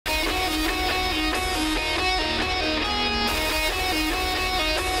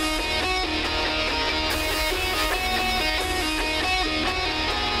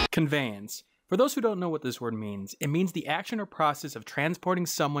Conveyance. For those who don't know what this word means, it means the action or process of transporting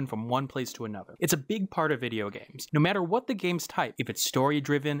someone from one place to another. It's a big part of video games. No matter what the game's type, if it's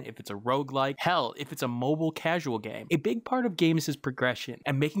story-driven, if it's a roguelike, hell, if it's a mobile casual game, a big part of games is progression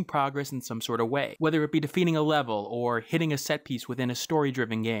and making progress in some sort of way. Whether it be defeating a level or hitting a set piece within a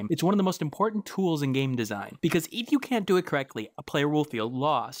story-driven game, it's one of the most important tools in game design. Because if you can't do it correctly, a player will feel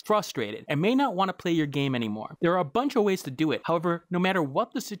lost, frustrated, and may not want to play your game anymore. There are a bunch of ways to do it. However, no matter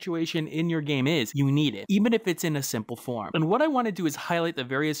what the situation in your game is, you need it, even if it's in a simple form. And what I want to do is highlight the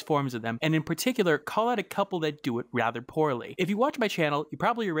various forms of them, and in particular, call out a couple that do it rather poorly. If you watch my channel, you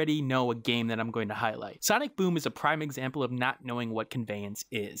probably already know a game that I'm going to highlight. Sonic Boom is a prime example of not knowing what conveyance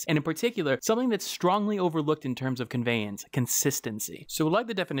is, and in particular, something that's strongly overlooked in terms of conveyance: consistency. So like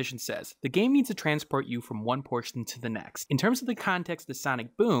the definition says, the game needs to transport you from one portion to the next. In terms of the context of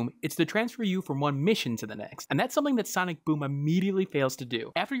Sonic Boom, it's to transfer you from one mission to the next, and that's something that Sonic Boom immediately fails to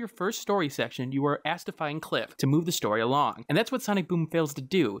do. After your first story section, you are asked to find Cliff to move the story along, and that's what Sonic Boom fails to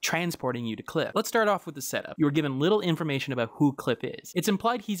do, transporting you to Cliff. Let's start off with the setup. You are given little information about who Cliff is. It's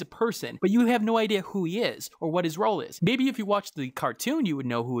implied he's a person, but you have no idea who he is or what his role is. Maybe if you watched the cartoon you would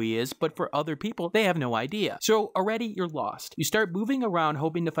know who he is, but for other people, they have no idea. So already you're lost. You start moving around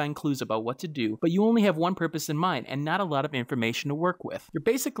hoping to find clues about what to do, but you only have one purpose in mind and not a lot of information to work with. You're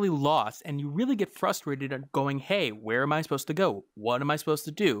basically lost, and you really get frustrated at going, hey, where am I supposed to go? What am I supposed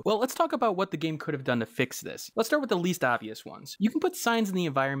to do? Well, let's talk about what the game could have done to fix this. Let's start with the least obvious ones. You can put signs in the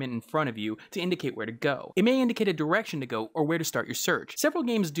environment in front of you to indicate where to go. It may indicate a direction to go or where to start your search. Several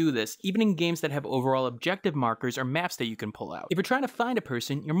games do this, even in games that have overall objective markers or maps that you can pull out. If you're trying to find a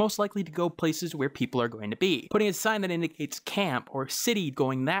person, you're most likely to go places where people are going to be. Putting a sign that indicates camp or city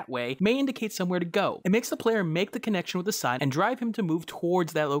going that way may indicate somewhere to go. It makes the player make the connection with the sign and drive him to move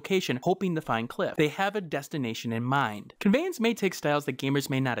towards that location, hoping to find Cliff. They have a destination in mind. Conveyance may take styles that gamers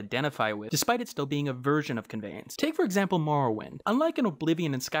may not identify with, despite it still being a version of conveyance. Take for example Morrowind. Unlike in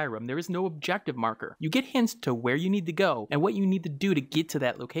Oblivion and Skyrim, there is no objective marker. You get hints to where you need to go and what you need to do to get to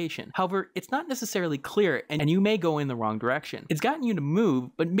that location. However, it's not necessarily clear, and you may go in the wrong direction. It's gotten you to move,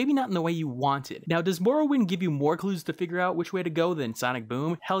 but maybe not in the way you wanted. Now, does Morrowind give you more clues to figure out which way to go than Sonic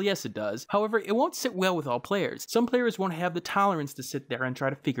Boom? Hell yes it does. However, it won't sit well with all players. Some players won't have the tolerance to sit there and try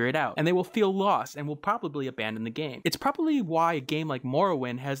to figure it out, and they will feel lost and will probably abandon the game. It's probably why a game like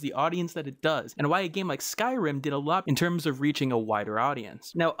Morrowind has the audience that it does, and why a game like Skyrim did a lot in terms of reaching a wider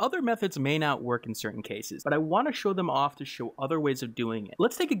audience. Now, other methods may not work in certain cases, but I want to show them off to show other ways of doing it.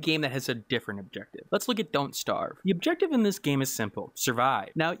 Let's take a game that has a different objective. Let's look at Don't Starve. The objective in this game is simple: survive.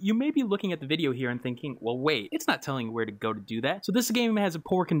 Now, you may be looking at the video here and thinking, well wait, it's not telling you where to go to do that, so this game has a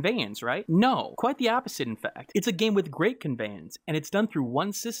poor conveyance, right? No, quite the opposite in fact. It's a game with great conveyance, and it's done through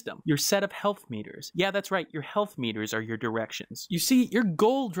one system: your set of health meters. Yeah, that's right, your health meters are your directions. You see, your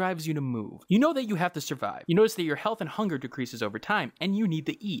goal drives you to move. You know that you have to survive. You notice that your health and hunger decreases over time, and you need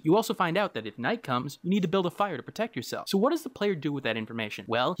to eat. You also find out that if night comes, you need to build a fire to protect yourself. So what does the player do with that information?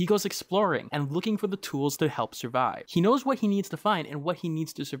 Well, he goes exploring and looking for the tools to help survive. He knows what he needs to find and what he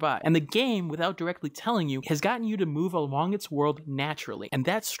needs to survive. And the game, without directly telling you, has gotten you to move along its world naturally. And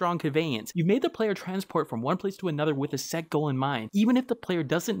that's strong conveyance. You've made the player transport from one place to another with a set goal in mind, even if the player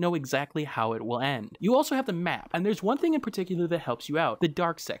doesn't know exactly how it will end. You also have the map, and there's one thing in particular that helps you out: the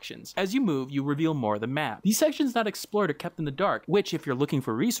dark sections. As you move, you reveal more of the map. These sections not explored are kept in the dark, which, if you're looking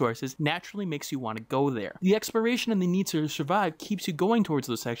for resources, naturally makes you want to go there. The exploration and the need to survive keeps you going towards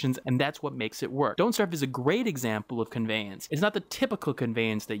those sections, and that's what makes it work. Don't Starve is a great example of conveyance. It's not the typical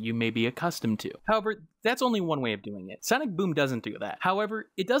conveyance that you may be accustomed to. However, that's only one way of doing it. Sonic Boom doesn't do that. However,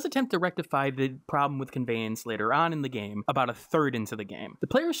 it does attempt to rectify the problem with conveyance later on in the game, about a third into the game. The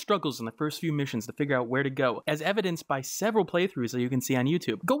player struggles in the first few missions to figure out where to go, as evidenced by several playthroughs that you can see on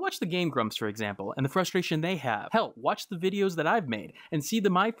YouTube. Go watch the Game Grumps, for example, and the frustration they have. Hell, watch the videos that I've made and see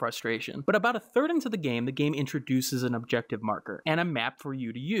my frustration. But about a third into the game introduces an objective marker and a map for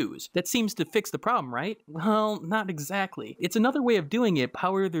you to use. That seems to fix the problem, right? Well, not exactly. It's another way of doing it,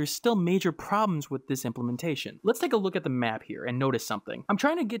 however, there's still major problems with this implementation. Let's take a look at the map here and notice something. I'm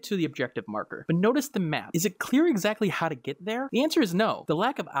trying to get to the objective marker, but notice the map. Is it clear exactly how to get there? The answer is no. The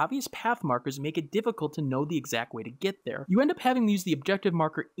lack of obvious path markers make it difficult to know the exact way to get there. You end up having to use the objective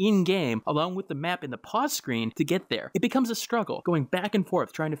marker in-game along with the map in the pause screen to get there. It becomes a struggle, going back and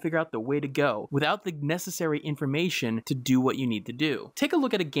forth trying to figure out the way to go without the necessary information to do what you need to do. Take a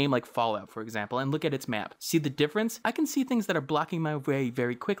look at a game like Fallout, for example, and look at its map. See the difference? I can see things that are blocking my way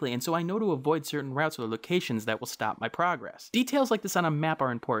very quickly, and so I know to avoid certain routes or locations that will stop my progress. Details like this on a map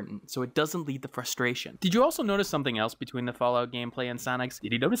are important, so it doesn't lead to frustration. Did you also notice something else between the Fallout gameplay and Sonic's?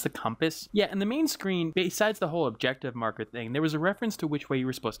 Did you notice the compass? Yeah, in the main screen, besides the whole objective marker thing, there was a reference to which way you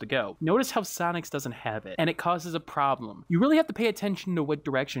were supposed to go. Notice how Sonic's doesn't have it, and it causes a problem. You really have to pay attention to what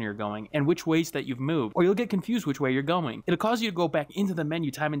direction you're going and which ways that you've moved, or you'll get confused which way you're going. It'll cause you to go back into the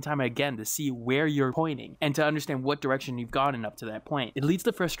menu time and time again to see where you're pointing and to understand what direction you've gone up to that point. It leads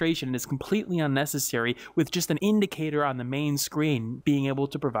to frustration and is completely unnecessary with just an indicator on the main screen being able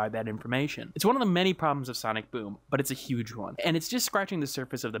to provide that information. It's one of the many problems of Sonic Boom, but it's a huge one. And it's just scratching the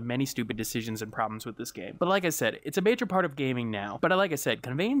surface of the many stupid decisions and problems with this game. But like I said, it's a major part of gaming now. But like I said,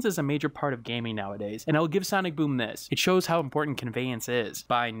 Conveyance is a major part of gaming nowadays, and I'll give Sonic Boom this. It shows how important Conveyance is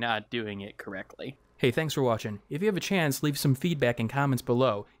by not doing it correctly. Hey, thanks for watching. If you have a chance, leave some feedback and comments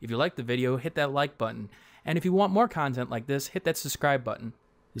below. If you liked the video, hit that like button. And if you want more content like this, hit that subscribe button.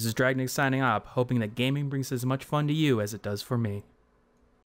 This is Dragnick signing off, hoping that gaming brings as much fun to you as it does for me.